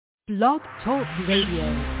Blog Talk Radio.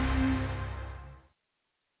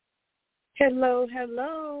 Hello,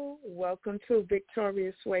 hello. Welcome to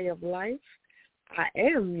Victorious Way of Life. I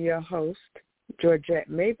am your host, Georgette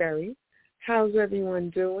Mayberry. How's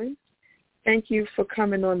everyone doing? Thank you for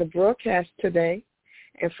coming on the broadcast today,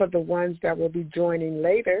 and for the ones that will be joining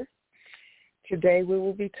later. Today we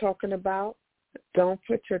will be talking about don't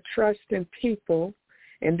put your trust in people,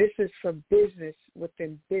 and this is for business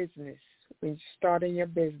within business, when you're starting your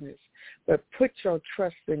business, but put your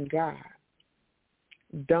trust in God.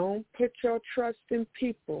 Don't put your trust in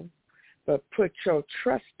people, but put your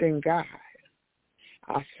trust in God.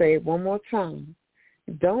 I'll say it one more time.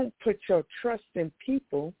 Don't put your trust in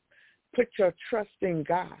people, put your trust in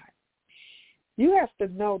God. You have to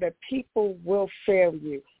know that people will fail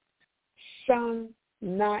you. Some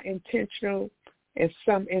not intentional and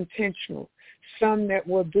some intentional. Some that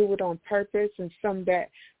will do it on purpose and some that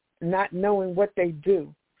not knowing what they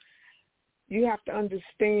do. You have to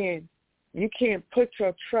understand you can't put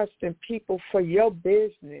your trust in people for your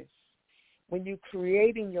business. When you're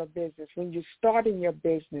creating your business, when you're starting your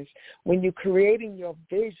business, when you're creating your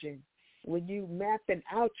vision, when you're mapping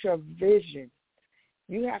out your vision,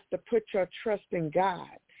 you have to put your trust in God.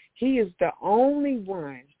 He is the only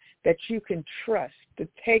one that you can trust to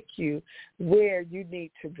take you where you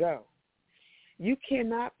need to go. You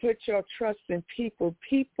cannot put your trust in people.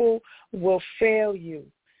 People will fail you.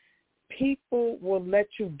 People will let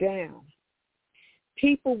you down.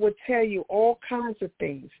 People will tell you all kinds of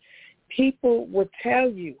things. People will tell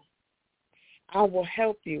you, I will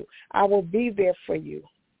help you. I will be there for you.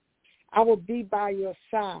 I will be by your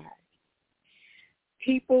side.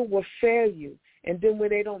 People will fail you. And then when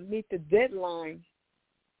they don't meet the deadline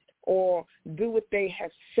or do what they have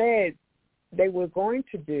said they were going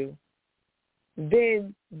to do,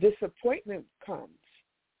 then disappointment comes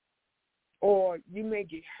or you may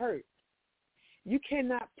get hurt. You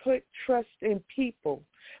cannot put trust in people,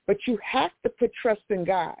 but you have to put trust in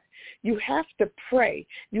God. You have to pray.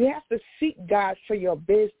 You have to seek God for your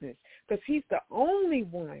business because he's the only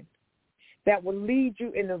one that will lead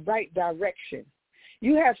you in the right direction.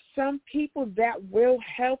 You have some people that will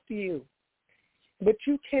help you, but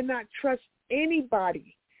you cannot trust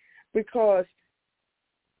anybody because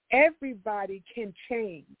everybody can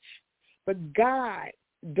change, but God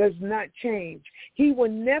does not change. He will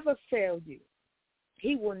never fail you.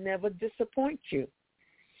 He will never disappoint you.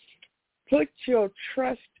 Put your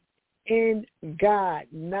trust in God,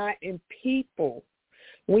 not in people.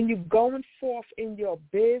 When you're going forth in your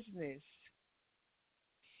business,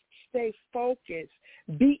 stay focused.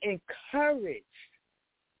 Be encouraged.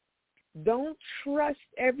 Don't trust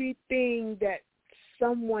everything that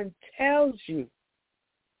someone tells you.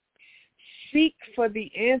 Seek for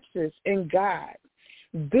the answers in God.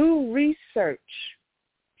 Do research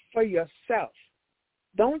for yourself.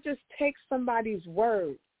 Don't just take somebody's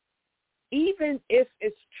word. Even if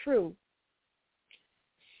it's true,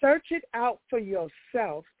 search it out for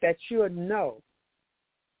yourself that you'll know.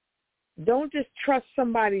 Don't just trust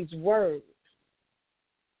somebody's word.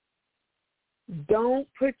 Don't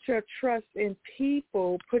put your trust in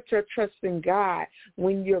people. Put your trust in God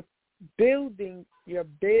when you're building your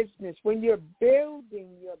business. When you're building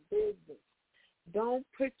your business, don't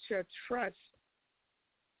put your trust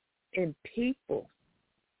in people.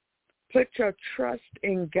 Put your trust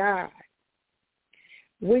in God.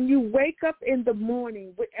 When you wake up in the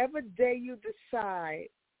morning, whatever day you decide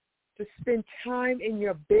to spend time in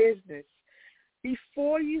your business,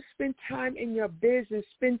 before you spend time in your business,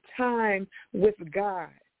 spend time with God.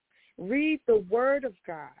 Read the Word of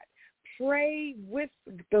God. Pray with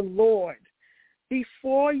the Lord.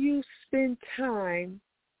 Before you spend time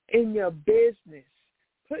in your business,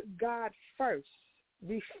 put God first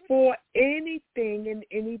before anything and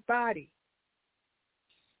anybody.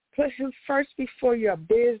 Put him first before your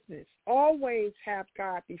business. Always have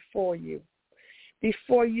God before you.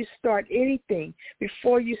 Before you start anything,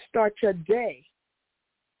 before you start your day.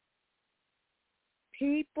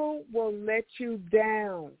 People will let you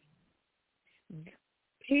down.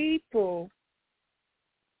 People,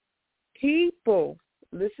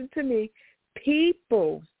 listen to me,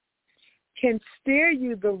 people can steer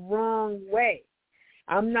you the wrong way.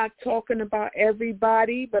 I'm not talking about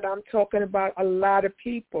everybody, but I'm talking about a lot of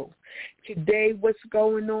people. Today, what's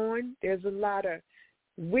going on, there's a lot of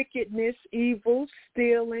wickedness, evil,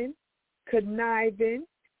 stealing, conniving,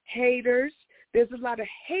 haters. There's a lot of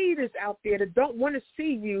haters out there that don't want to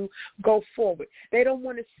see you go forward. They don't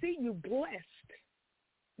want to see you blessed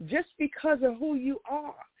just because of who you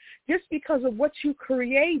are, just because of what you're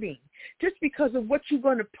creating, just because of what you're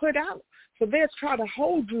going to put out. So they'll try to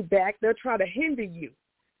hold you back. They'll try to hinder you.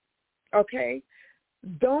 okay?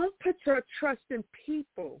 Don't put your trust in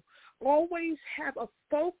people. Always have a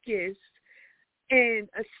focus and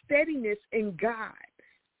a steadiness in God.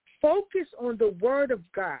 Focus on the Word of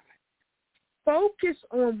God. Focus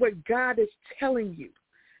on what God is telling you.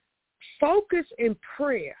 Focus in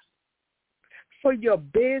prayer for your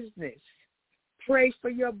business. Pray for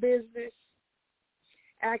your business.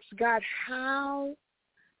 Ask God, how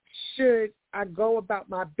should I go about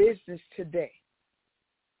my business today?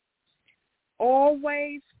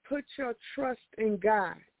 Always put your trust in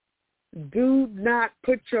God. Do not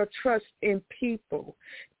put your trust in people.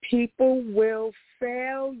 People will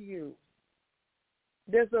fail you.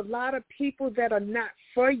 There's a lot of people that are not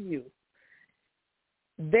for you.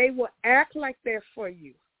 They will act like they're for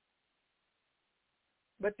you,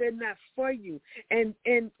 but they're not for you. And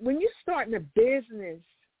when you're starting a business,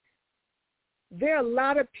 there are a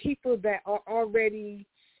lot of people that are already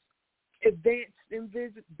advanced in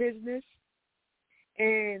business.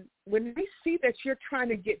 And when they see that you're trying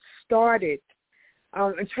to get started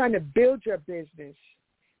and trying to build your business,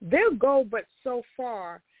 they'll go but so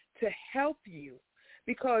far to help you.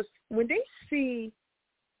 Because when they see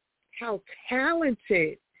how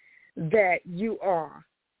talented that you are,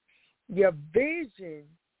 your vision,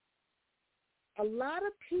 a lot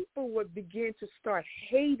of people would begin to start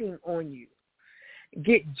hating on you,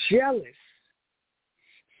 get jealous.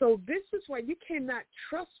 So this is why you cannot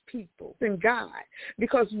trust people in God,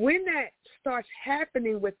 because when that starts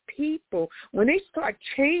happening with people, when they start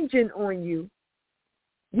changing on you,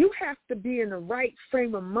 you have to be in the right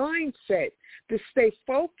frame of mindset to stay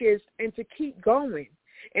focused and to keep going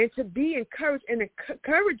and to be encouraged and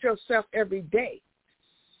encourage yourself every day.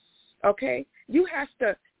 Okay? You have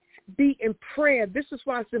to be in prayer. This is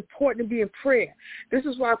why it's important to be in prayer. This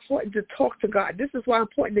is why it's important to talk to God. This is why it's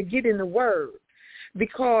important to get in the Word.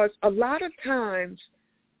 Because a lot of times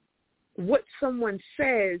what someone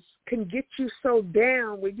says can get you so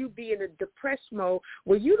down where you be in a depressed mode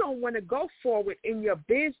where you don't want to go forward in your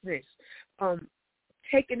business,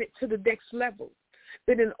 taking it to the next level.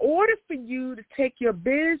 But in order for you to take your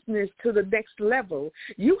business to the next level,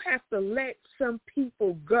 you have to let some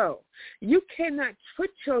people go. You cannot put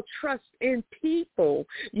your trust in people.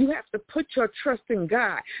 You have to put your trust in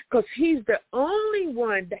God, because He's the only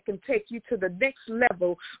one that can take you to the next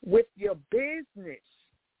level with your business.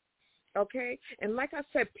 Okay? And like I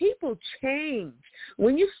said, people change.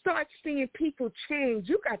 When you start seeing people change,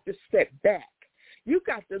 you got to step back. You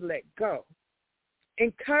got to let go.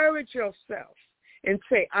 Encourage yourself and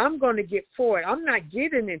say, I'm going to get forward. I'm not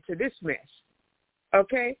getting into this mess.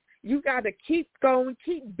 Okay? You got to keep going,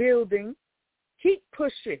 keep building, keep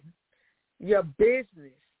pushing your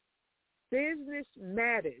business. Business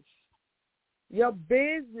matters. Your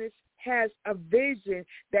business has a vision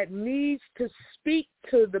that needs to speak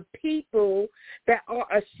to the people that are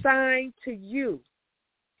assigned to you.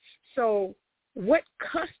 So what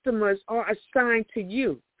customers are assigned to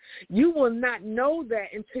you? You will not know that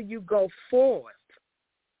until you go forward,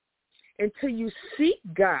 until you seek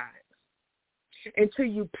God, until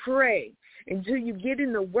you pray, until you get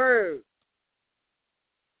in the Word,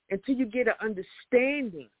 until you get an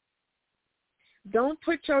understanding. Don't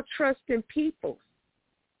put your trust in people.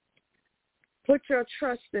 Put your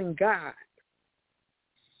trust in God.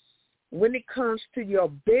 When it comes to your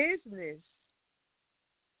business,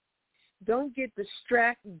 don't get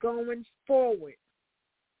distracted going forward.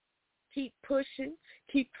 Keep pushing,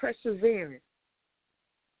 keep persevering.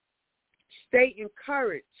 Stay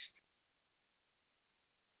encouraged.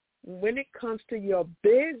 When it comes to your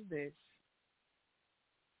business,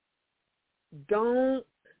 don't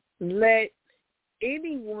let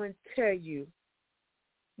anyone tell you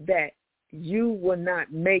that you will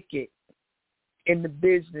not make it in the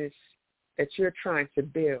business that you're trying to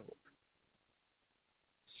build.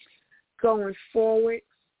 Going forward,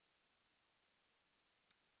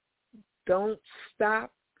 don't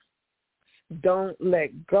stop. Don't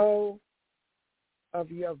let go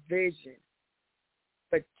of your vision.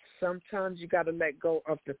 But sometimes you got to let go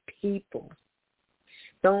of the people.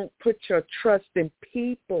 Don't put your trust in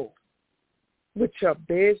people with your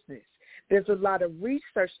business. There's a lot of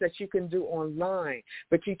research that you can do online,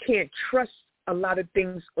 but you can't trust a lot of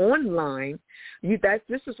things online.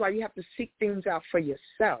 This is why you have to seek things out for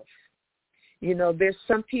yourself. You know, there's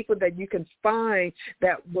some people that you can find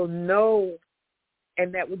that will know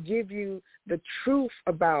and that will give you the truth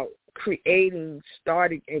about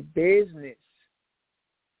starting a business.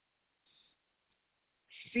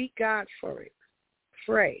 Seek God for it.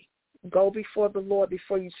 Pray. Go before the Lord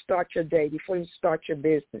before you start your day, before you start your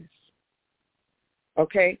business.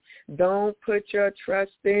 Okay? Don't put your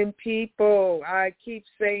trust in people. I keep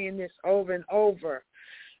saying this over and over.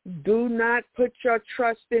 Do not put your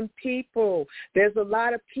trust in people. There's a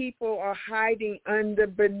lot of people are hiding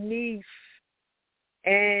beneath,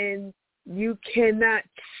 and you cannot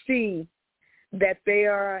see that they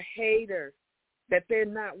are a hater, that they're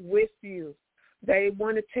not with you. They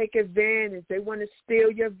want to take advantage. They want to steal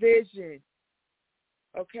your vision.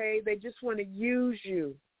 Okay? They just want to use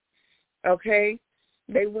you. Okay?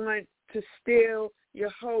 They want to steal your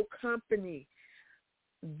whole company.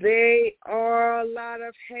 They are a lot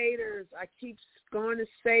of haters. I keep going to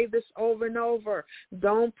say this over and over.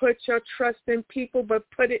 Don't put your trust in people, but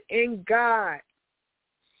put it in God.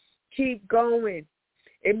 Keep going.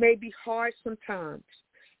 It may be hard sometimes.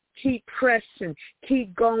 Keep pressing.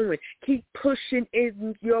 Keep going. Keep pushing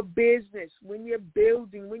in your business when you're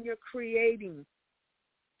building, when you're creating.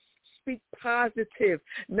 Speak positive,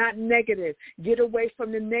 not negative. Get away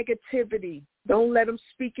from the negativity. Don't let them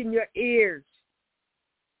speak in your ears.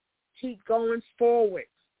 Keep going forward.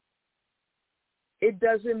 It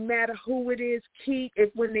doesn't matter who it is.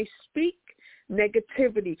 When they speak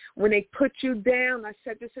negativity, when they put you down, I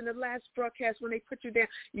said this in the last broadcast, when they put you down,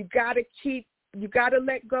 you got to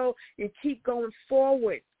let go and keep going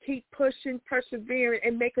forward. Keep pushing, persevering,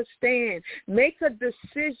 and make a stand. Make a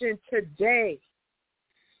decision today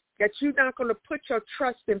that you're not going to put your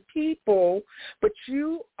trust in people, but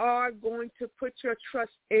you are going to put your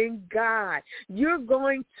trust in God. You're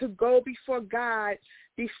going to go before God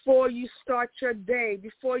before you start your day,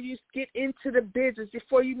 before you get into the business,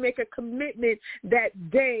 before you make a commitment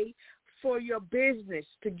that day for your business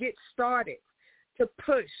to get started, to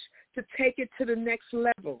push, to take it to the next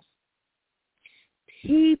level.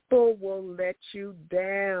 People will let you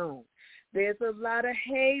down. There's a lot of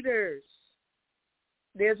haters.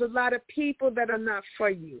 There's a lot of people that are not for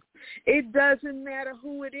you. It doesn't matter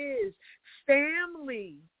who it is.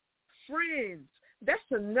 Family, friends, that's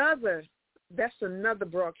another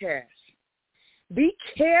broadcast. Be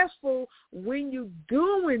careful when you're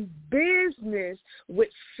doing business with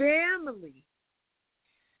family.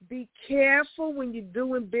 Be careful when you're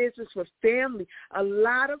doing business with family. A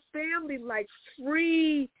lot of family like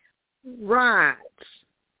free rides.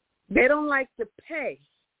 They don't like to pay.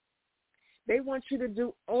 They want you to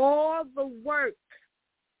do all the work,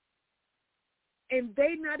 and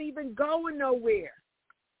they not even going nowhere.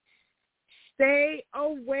 Stay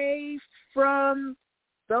away from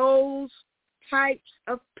those types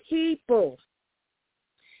of people.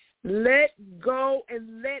 Let go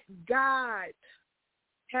and let God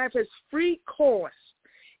have his free course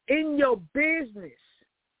in your business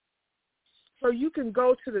so you can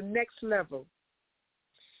go to the next level.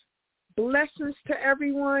 Blessings to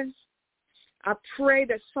everyone. I pray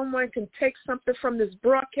that someone can take something from this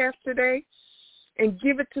broadcast today and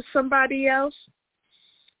give it to somebody else.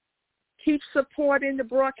 Keep supporting the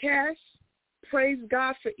broadcast. Praise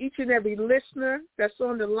God for each and every listener that's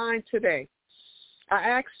on the line today. I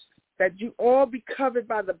ask that you all be covered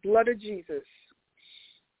by the blood of Jesus.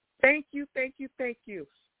 Thank you, thank you, thank you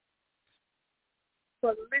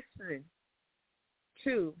for listening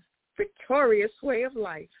to Victorious Way of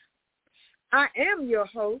Life. I am your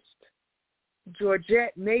host,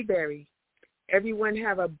 Georgette Mayberry. Everyone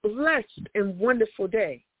have a blessed and wonderful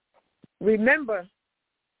day. Remember,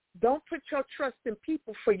 don't put your trust in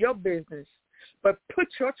people for your business, but put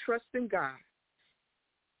your trust in God.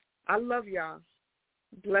 I love y'all.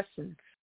 Blessings.